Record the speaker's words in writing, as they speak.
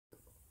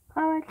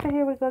Alright, so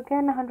here we go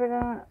again,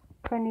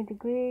 120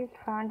 degrees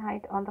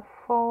Fahrenheit on the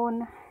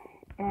phone.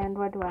 And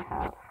what do I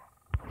have?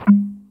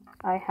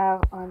 I have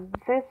on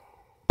this,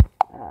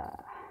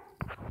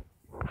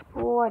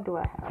 what do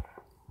I have?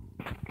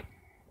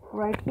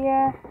 Right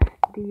here,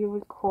 the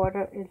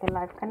recorder is a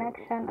live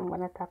connection. I'm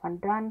going to tap on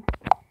done.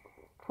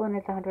 Phone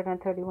is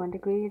 131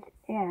 degrees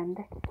and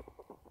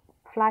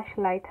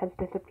flashlight has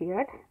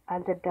disappeared,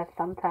 as it does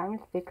sometimes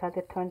because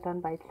it turns on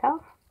by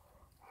itself.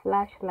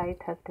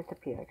 Flashlight has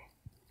disappeared.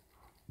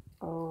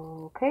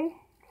 Okay,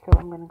 so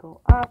I'm going to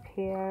go up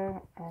here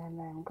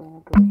and I'm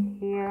going to go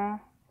here,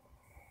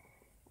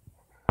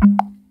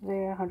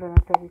 there,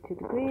 132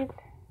 degrees.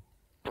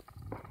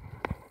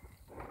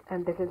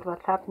 And this is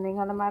what's happening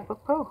on the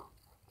MacBook Pro.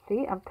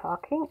 See, I'm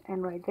talking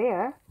and right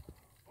there,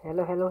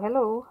 hello, hello,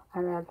 hello.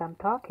 And as I'm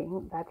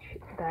talking, that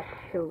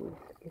shows.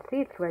 You see,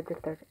 it's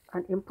registered.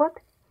 On input,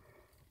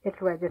 it's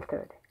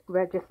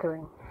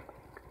registering.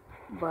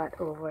 But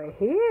over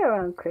here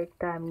on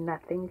QuickTime,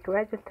 nothing's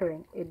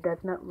registering. It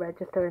does not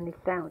register any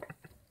sound.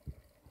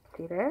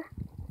 See there?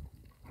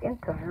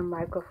 Internal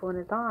microphone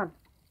is on,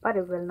 but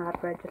it will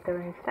not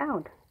register any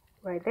sound.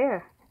 Right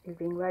there is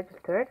being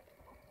registered.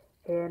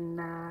 And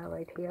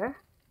right here,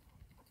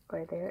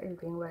 right there is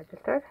being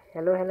registered.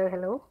 Hello, hello,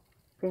 hello,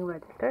 being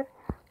registered.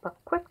 But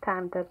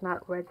QuickTime does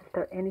not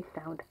register any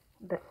sound.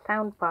 The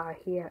sound bar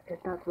here is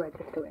not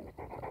registering.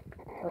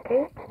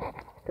 Okay,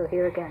 so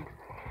here again.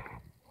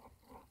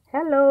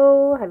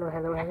 Hello, hello,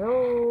 hello,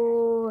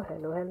 hello,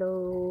 hello,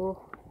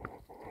 hello.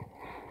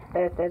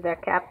 There says our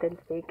captain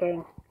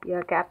speaking.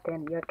 Your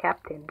captain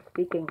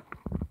speaking.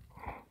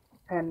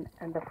 And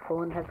the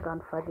phone has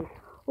gone fuzzy.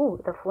 Ooh,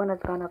 the phone has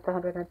gone up to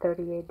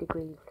 138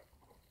 degrees.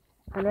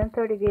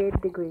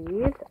 138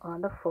 degrees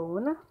on the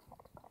phone.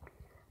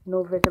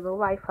 No visible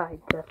Wi-Fi,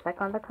 just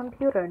like on the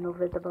computer, no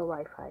visible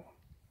Wi-Fi.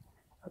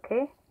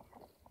 Okay?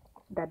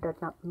 That does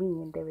not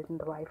mean there isn't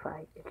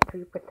Wi-Fi. It's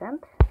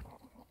 3%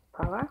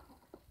 power.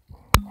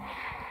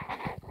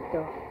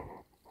 So,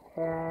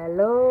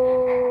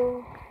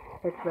 hello,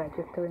 it's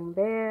registering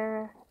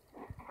there.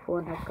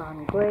 Phone has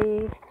gone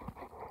gray,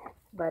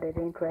 but it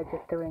ain't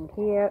registering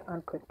here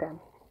on QuickTime.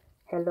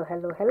 Hello,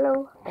 hello,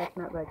 hello, that's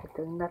not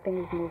registering. Nothing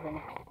is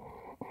moving.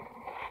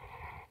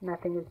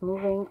 Nothing is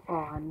moving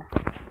on.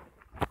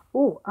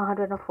 Ooh,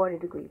 140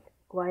 degrees.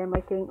 Why am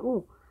I saying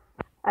ooh?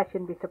 I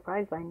shouldn't be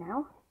surprised by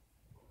now.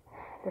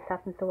 This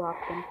happens so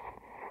often.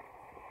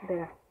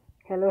 There.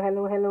 Hello,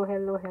 hello, hello,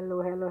 hello,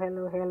 hello, hello,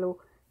 hello, hello,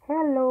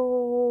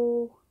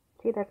 hello.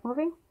 See, that's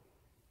moving?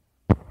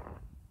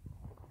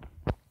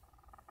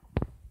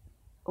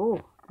 Oh,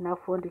 now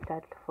phone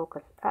decides to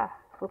focus.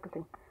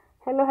 Focusing.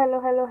 Hello, hello,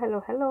 hello,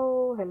 hello,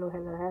 hello, hello,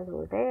 hello,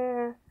 hello,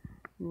 there.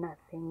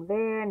 Nothing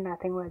there,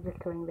 nothing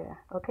registering there.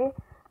 Okay,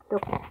 so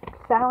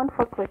sound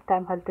for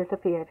QuickTime has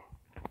disappeared.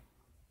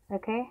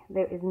 Okay,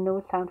 there is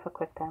no sound for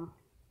QuickTime.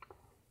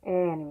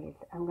 Anyways,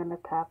 I'm gonna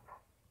tap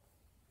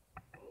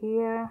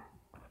here.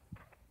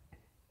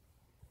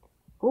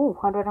 Ooh,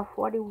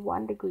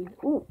 141 degrees.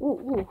 Ooh,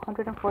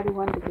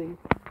 141 degrees.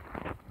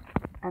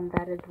 And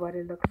that is what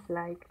it looks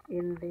like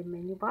in the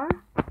menu bar.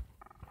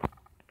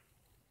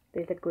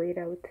 There's a grayed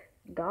out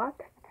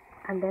dot,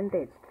 and then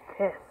there's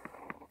this.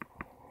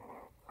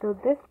 So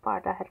this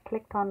part I had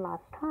clicked on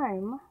last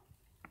time,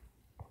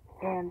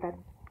 and the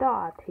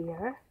dot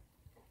here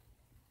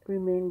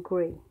remained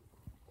gray.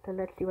 So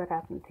let's see what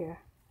happens here.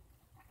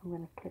 I'm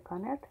going to click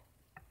on it.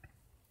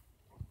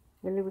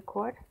 Will it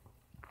record?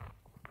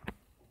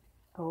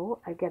 Oh,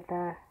 I get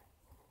the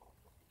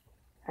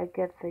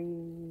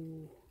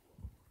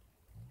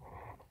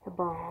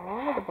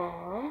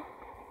ball,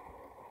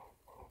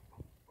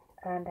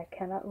 and I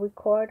cannot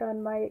record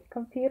on my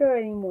computer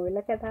anymore.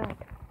 Look at that.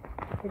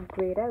 It's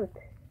grayed out.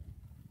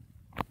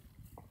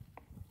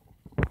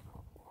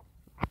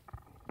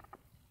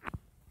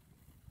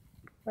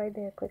 Right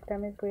there,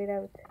 QuickTime is grayed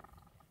out.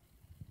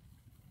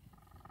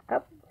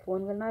 Up,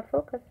 phone will not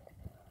focus.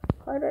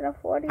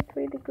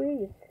 143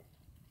 degrees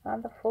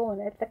on the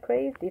phone. It's a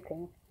crazy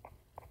thing.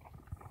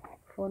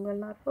 Phone will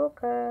not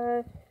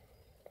focus.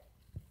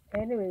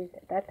 Anyways,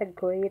 that's a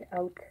grayed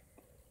out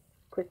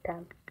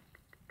QuickTime.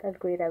 That's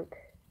grayed out.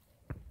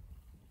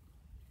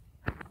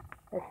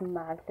 Let's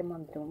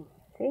maximum zoom.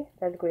 See,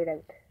 that's grayed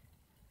out.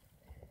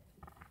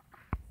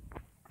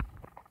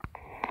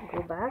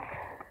 Go back.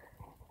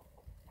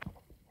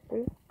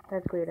 See,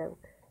 that's grayed out.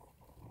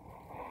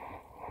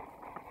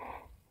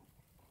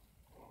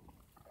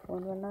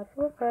 Phone will not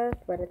focus,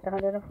 but it's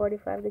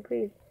 145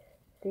 degrees.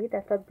 See,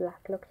 that's what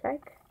black looks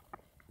like.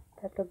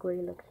 That's what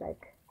gray looks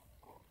like.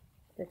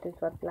 This is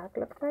what black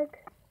looks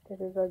like. This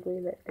is what gray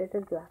looks like.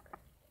 This is black.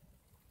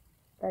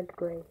 That's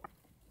gray.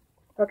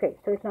 Okay,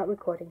 so it's not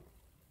recording.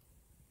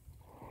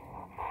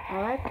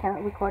 Alright,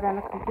 cannot record on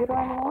the computer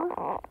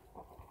anymore.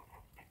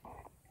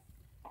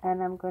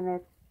 And I'm gonna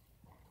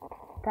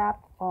tap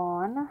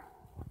on,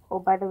 oh,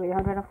 by the way,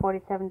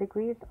 147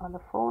 degrees on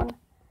the phone.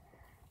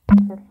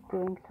 Just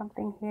doing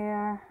something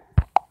here,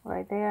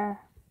 right there.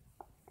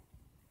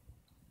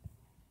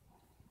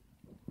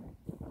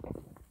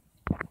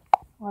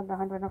 or the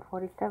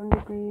 147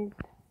 degrees.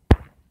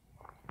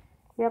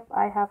 Yep,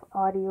 I have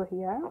audio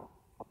here.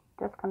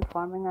 Just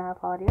confirming I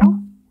have audio.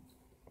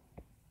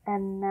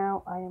 And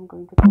now I am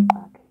going to go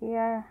back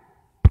here.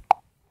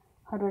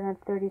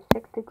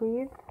 136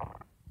 degrees.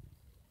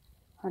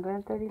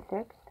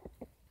 136.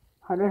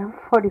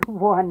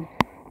 141.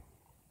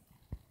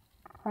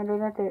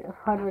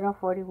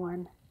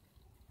 141.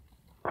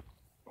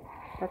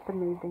 That's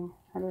amazing.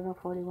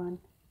 141.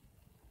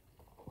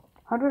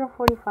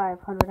 145.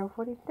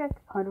 146.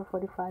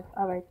 145.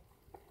 Alright.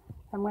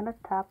 I'm going to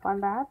tap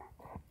on that.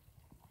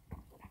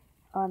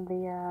 On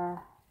the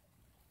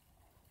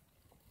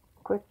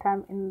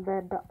QuickTime in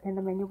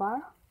the menu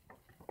bar.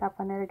 Tap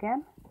on it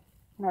again.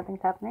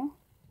 Nothing's happening.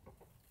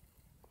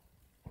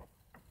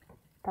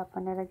 Tap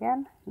on it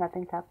again.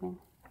 Nothing's happening.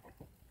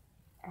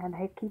 And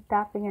I keep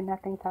tapping and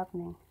nothing's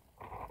happening.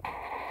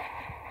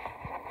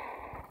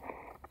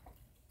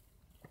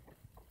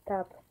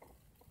 Tap.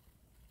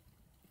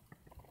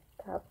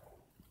 Tap.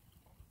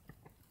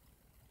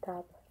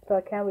 Tap. So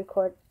I can't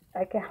record.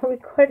 I can't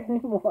record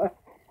anymore.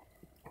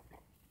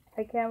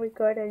 I can't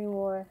record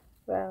anymore.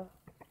 Well,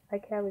 I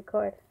can't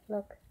record.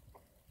 Look.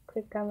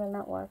 QuickTime will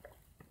not work.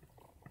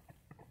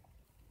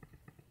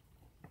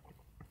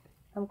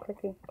 I'm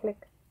clicking.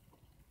 Click.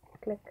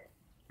 Click.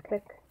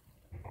 Click.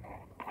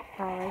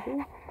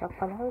 Alrighty.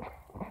 Talk aloud.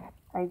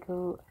 I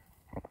go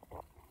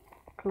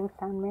close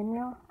sound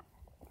menu.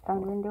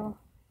 Sound window.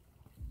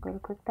 Go to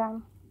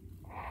QuickTime.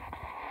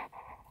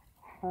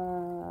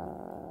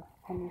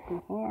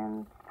 Anything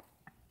hands.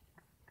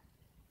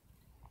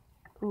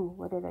 Ooh,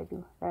 what did I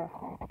do? There.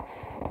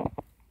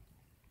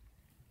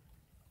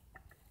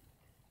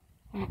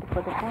 I need to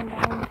put the phone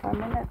down for a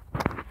minute.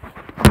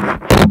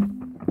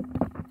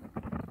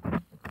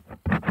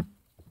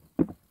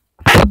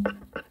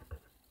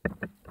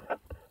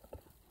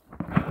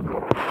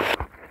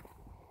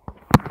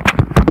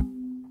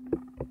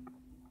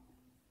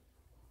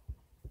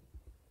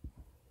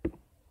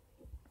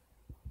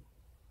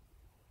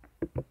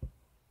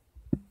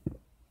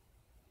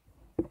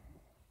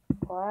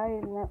 Why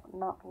is it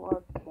not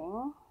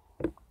working?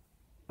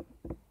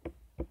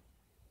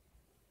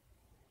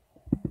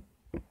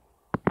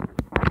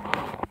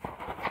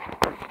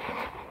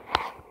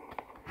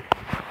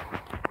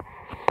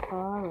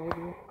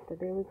 Alrighty, so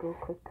there we go,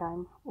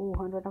 QuickTime. Ooh,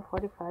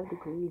 145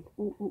 degrees.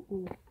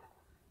 Ooh.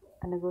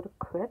 And I go to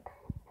quit.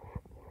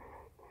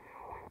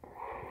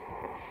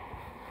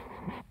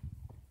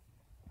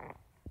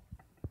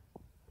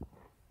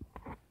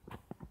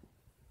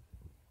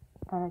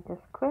 And I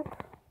just quit.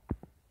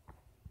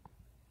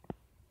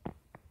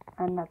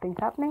 And nothing's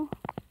happening.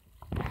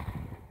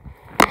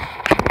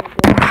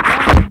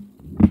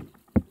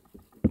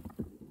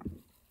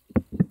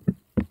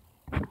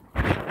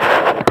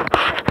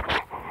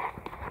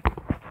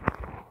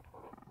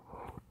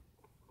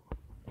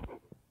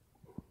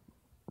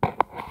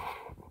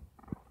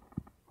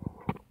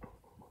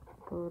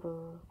 Go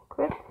to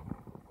quit.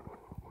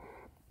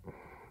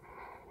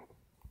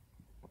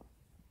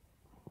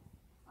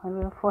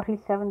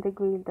 (147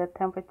 degrees), the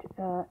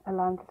temperature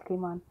alarm just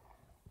came on.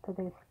 So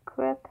there's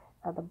quit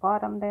at the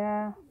bottom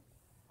there.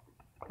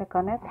 Click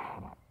on it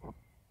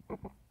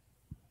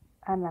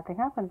and nothing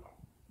happens.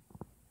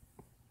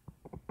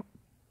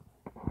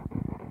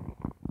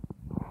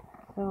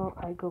 So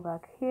I go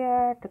back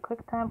here to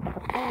QuickTime, put the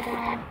phone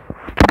down.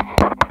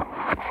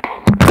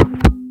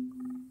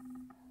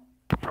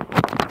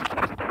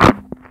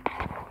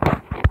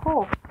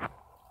 Oh,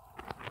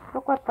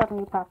 look what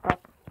suddenly popped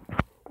up.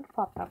 This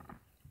popped up.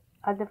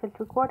 As if it's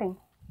recording.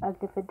 As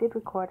if it did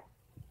record.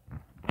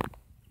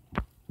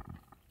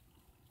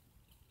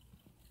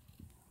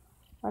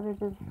 What is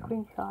this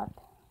screenshot?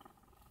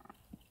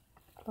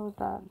 Close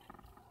that.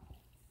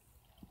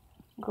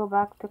 Go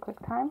back to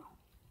QuickTime.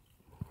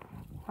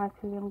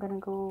 Actually, I'm gonna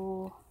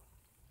go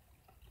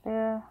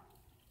there.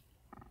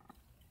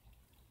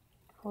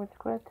 Force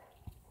quit.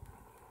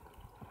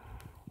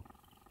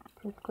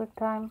 Choose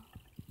QuickTime.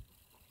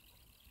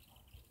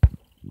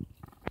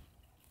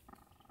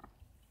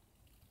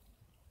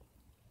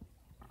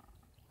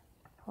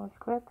 Force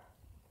quit.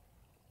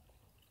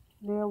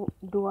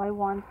 Do I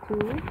want to?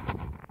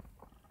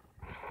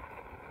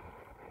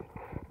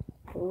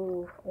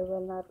 Oh, it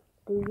will not.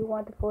 Do you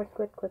want to force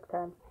quit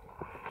QuickTime?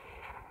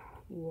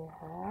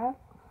 Yes.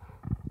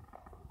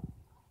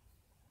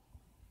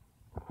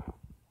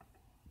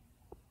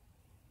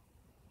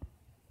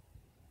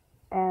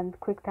 And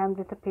QuickTime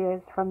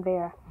disappears from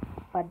there.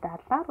 But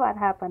that's not what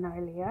happened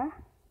earlier.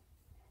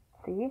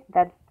 See,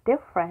 that's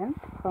different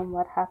from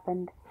what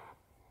happened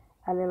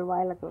a little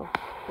while ago.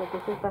 So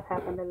this is what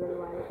happened a little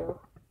while ago.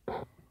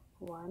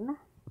 1,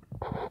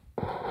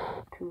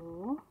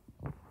 2,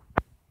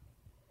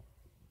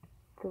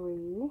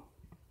 3,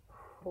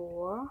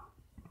 4,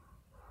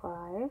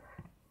 5,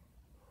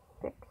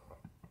 6,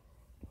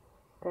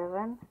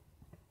 7,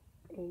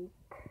 8,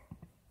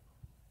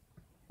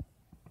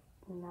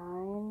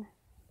 9.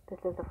 This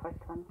is the first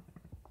one.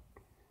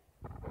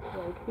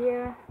 Right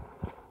here,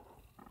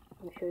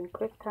 I'm showing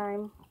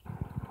QuickTime,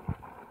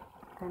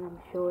 and I'm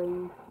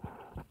showing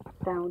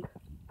Sound.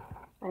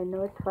 I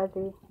know it's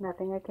fuzzy,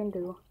 nothing I can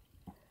do.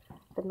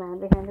 The man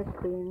behind the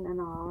screen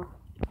and all.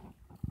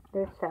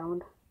 There's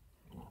sound.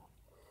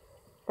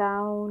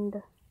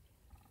 Sound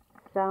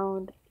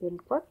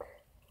input.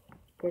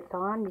 It's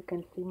on. You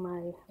can see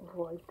my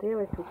voice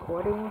there. It's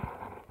recording.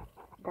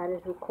 That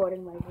is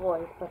recording my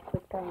voice, but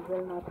QuickTime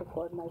will not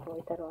record my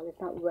voice at all. It's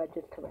not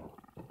registering.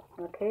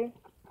 Okay?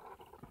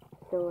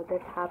 So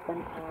this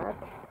happened at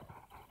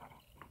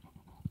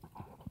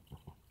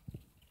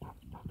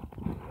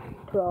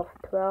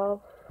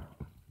 12:12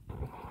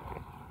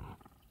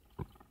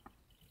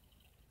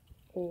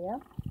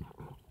 a.m.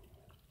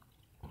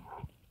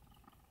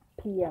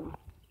 p.m.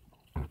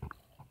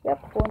 Yep,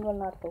 phone will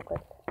not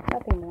focus.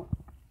 Nothing new.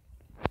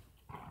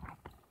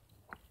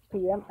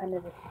 p.m. and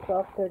it is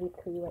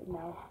 12:33 right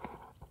now.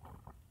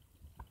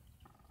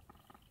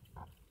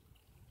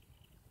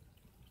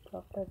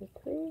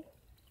 12:33,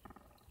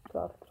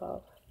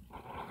 12:12.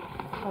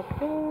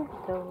 Okay,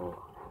 so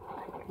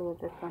I close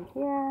this one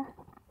here.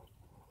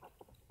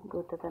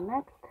 Go to the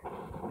next.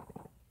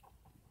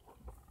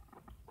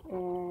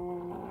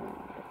 And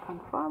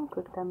confirm.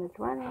 QuickTime is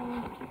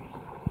running.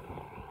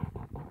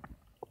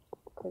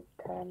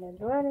 QuickTime is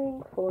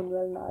running. Phone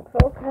will not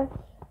focus.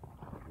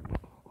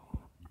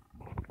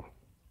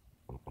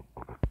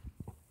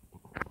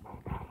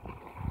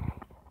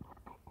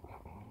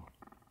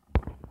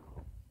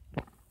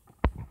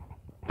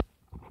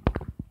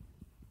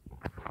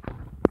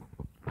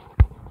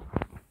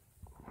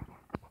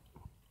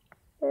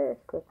 There's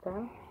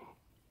QuickTime.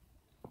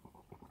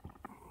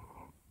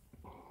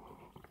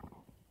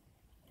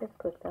 It's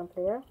QuickTime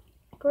player.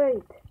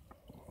 Great.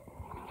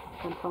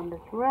 Confirm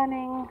it's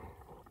running.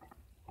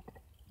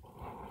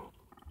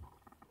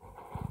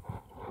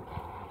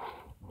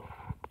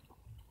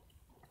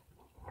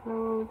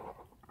 Close.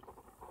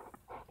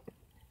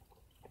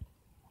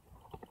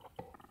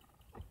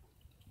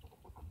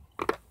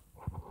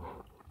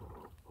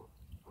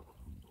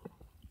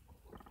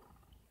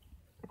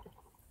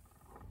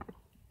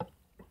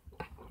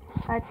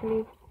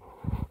 Actually,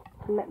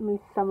 let me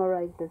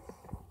summarize this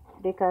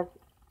because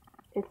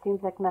it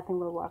seems like nothing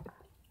will work.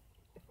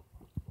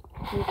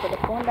 You put the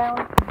phone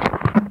down.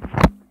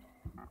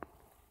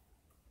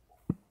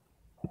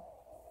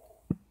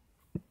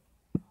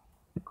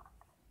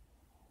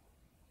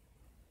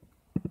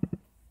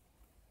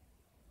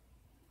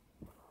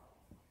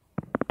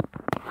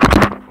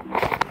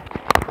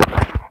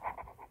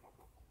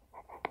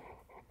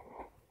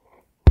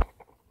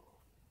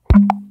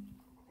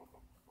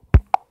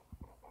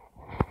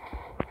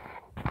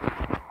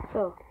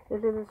 So,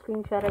 this is a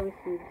screenshot I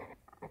received.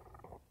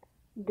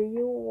 Do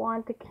you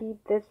want to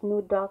keep this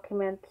new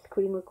document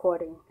screen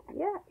recording?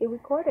 Yeah, it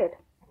recorded.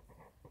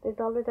 There's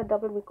always a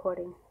double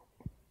recording.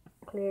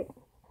 Clear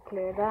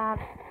that.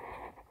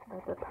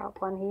 That's the top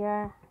one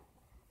here.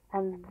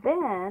 And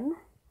then,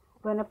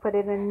 when I put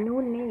in a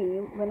new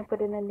name, when I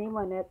put in a name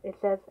on it, it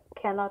says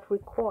cannot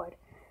record.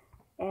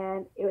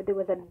 And there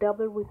was a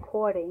double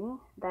recording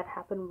that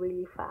happened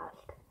really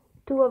fast.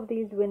 Two of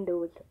these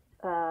windows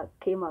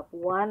came up,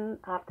 one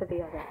after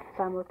the other,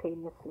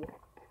 simultaneously.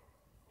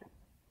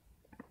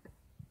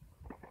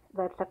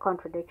 That's a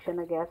contradiction,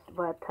 I guess,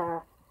 but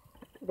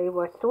they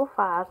were so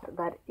fast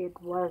that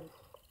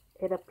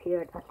it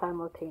appeared as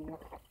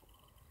simultaneous.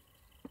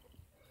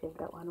 Shave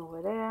that one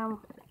over there.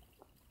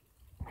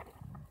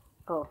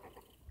 Oh,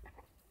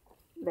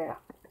 there.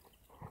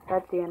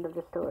 That's the end of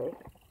the story.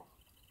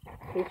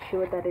 It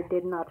showed that it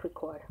did not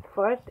record.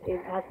 First,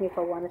 it asked me if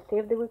I want to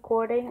save the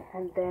recording,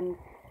 and then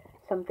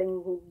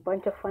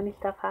bunch of funny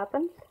stuff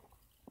happened,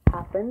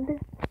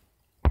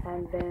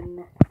 and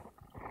then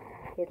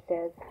it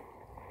says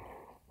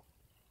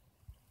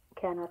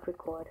cannot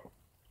record.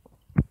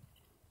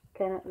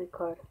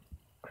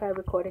 Try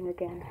recording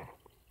again.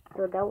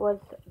 So that was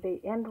the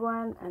end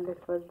one, and this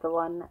was the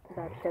one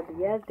that said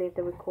yes, there's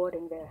the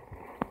recording there.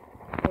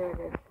 Here it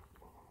is.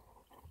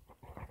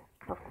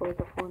 Of course,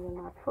 the phone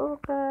will not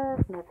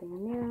focus.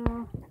 Nothing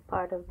new.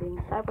 Part of being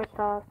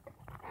cyberstalked.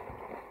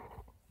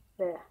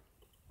 There.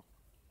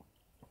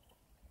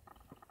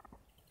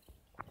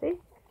 See?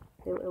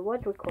 It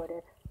was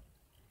recorded.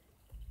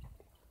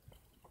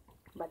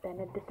 But then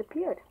it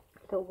disappeared.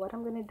 So what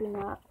I'm going to do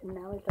now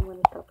is I'm going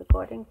to stop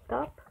recording.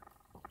 Stop.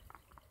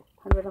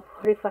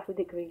 145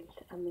 degrees.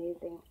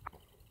 Amazing.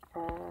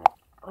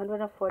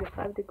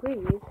 145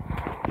 degrees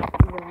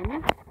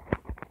when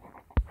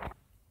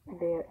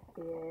there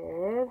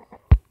is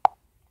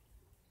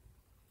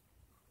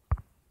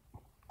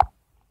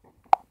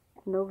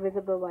no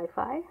visible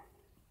Wi-Fi.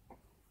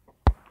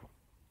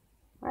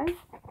 Right?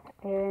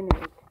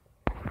 Anyways.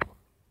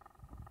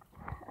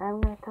 I'm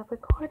going to stop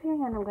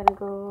recording and I'm going to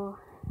go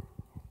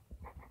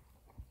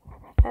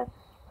S.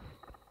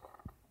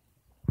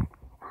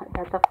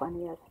 That's a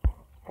funny S.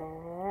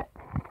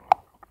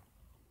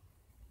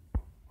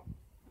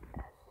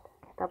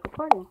 Stop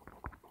recording.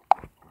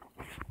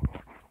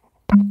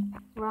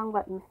 Wrong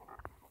button.